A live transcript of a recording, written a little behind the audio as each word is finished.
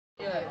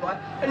Yeah, right?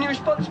 And you're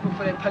responsible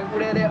for them people,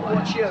 they're there to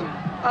watch you.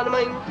 And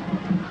I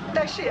mean,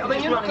 that's it. I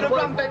mean, you're not going to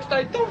run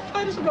backstage. Don't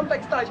fail us to run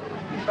backstage.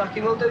 You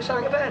fucking will do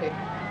something about it.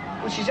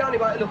 Which is the only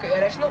way to look at it.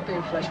 That's not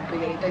being flesh and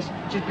big, that's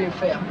just being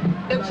fair.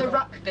 There was a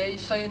ruck there, you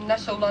see, and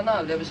that's all I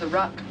know. There was a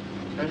ruck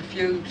and a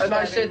few... And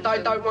they said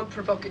they don't want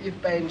provocative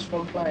bands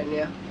from playing,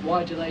 yeah?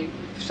 Why do they...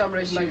 For some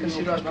reason they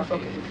consider us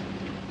provocative.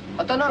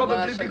 I don't know.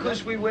 Probably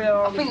because we wear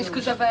our... I think it's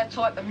because of our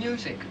type of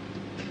music.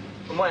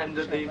 On my end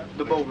at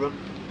the ballroom.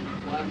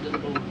 What happened at the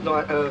ball?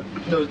 Like,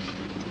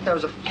 there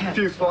was a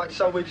few fights,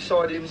 so we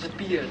decided... It was a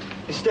beard.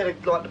 Instead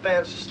of, like, the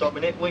bouncer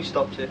stopping it, we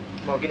stopped it.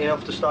 By getting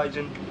off the stage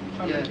and...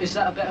 Yeah. Is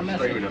that a better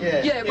method?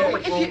 Yeah, well,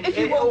 if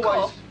you walk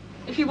off,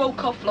 if you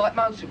walk off like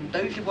most of them do,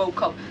 if you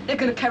walk off, they're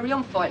going to carry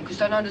on fighting because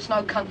they know there's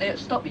no cunt there to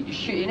stop you. You're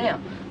shooting out.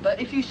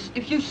 But if you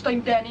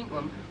steam down into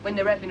them when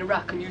they're having a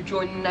ruck and you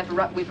join and have a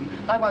ruck with them,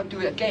 they won't do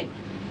it again.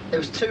 There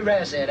was 2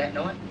 rares there that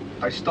night.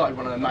 I started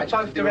one of the matches.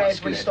 Both the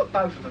rares, we stopped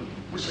both of them.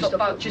 We stopped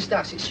both. Just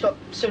us. It stopped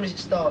as soon as it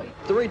started.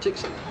 The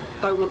Rejects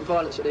don't want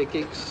violence at their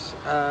gigs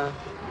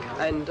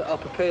and are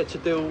prepared to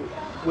deal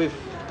with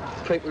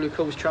people who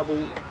cause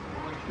trouble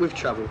with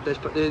trouble. They're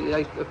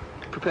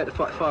prepared to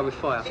fight fire with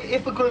fire.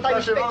 If a group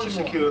does their own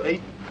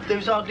security, there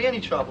was hardly any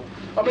trouble.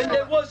 I mean,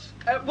 there was...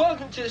 It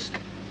wasn't just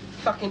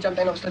fucking jump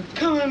down off the stage,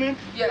 come on in.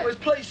 Yeah. It was,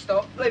 please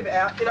stop, leave it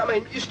out, you know what I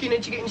mean? You're skinhead, you're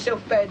getting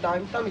yourself a bad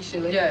name, don't be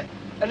silly. Yeah.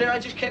 And then I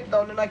just kept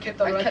on, and they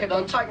kept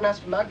on, taking us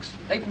for mugs.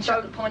 They even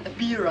chucked a pint of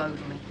beer over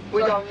me.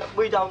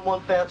 We don't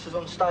want bouncers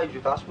on stage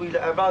with us, we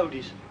let our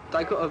roadies.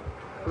 They got a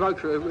road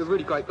crew of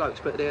really great blokes,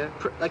 but they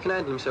can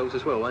handle themselves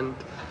as well. And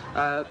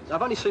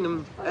I've only seen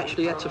them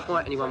actually had to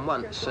fight anyone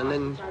once, and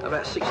then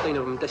about 16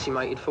 of them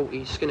decimated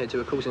 40 skinheads who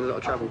were causing a lot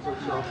of trouble.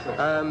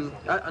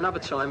 Another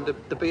time,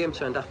 the BM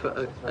turned up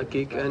at a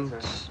gig, and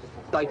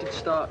they did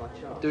start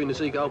doing the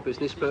Seagull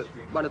business, but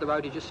one of the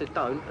roadies just said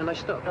don't, and they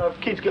stopped. If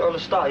kids get on the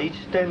stage,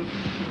 then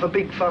if a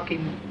big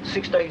fucking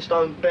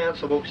 16-stone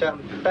bouncer walks out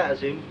and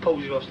batters him,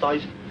 pulls him off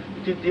stage,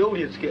 the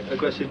audience get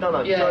aggressive,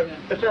 don't they? Yeah, so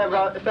if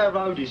our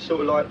roadies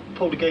sort of like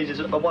pull the geezers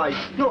away,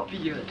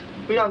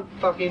 we don't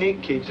fucking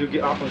hit kids who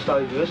get up on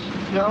stage with us,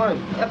 you know what I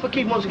mean? If a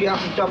kid wants to get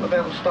up and jump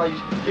about on stage,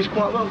 he's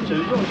quite welcome to,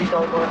 as long as he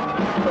don't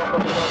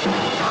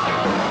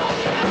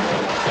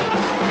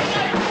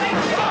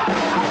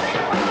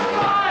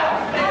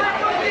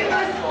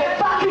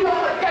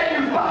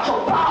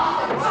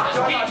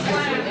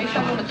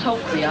Talk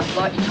with you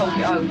like you talk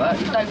it over.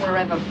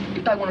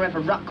 If they want to have a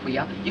ruck with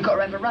you, you've got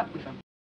to have a ruck with them.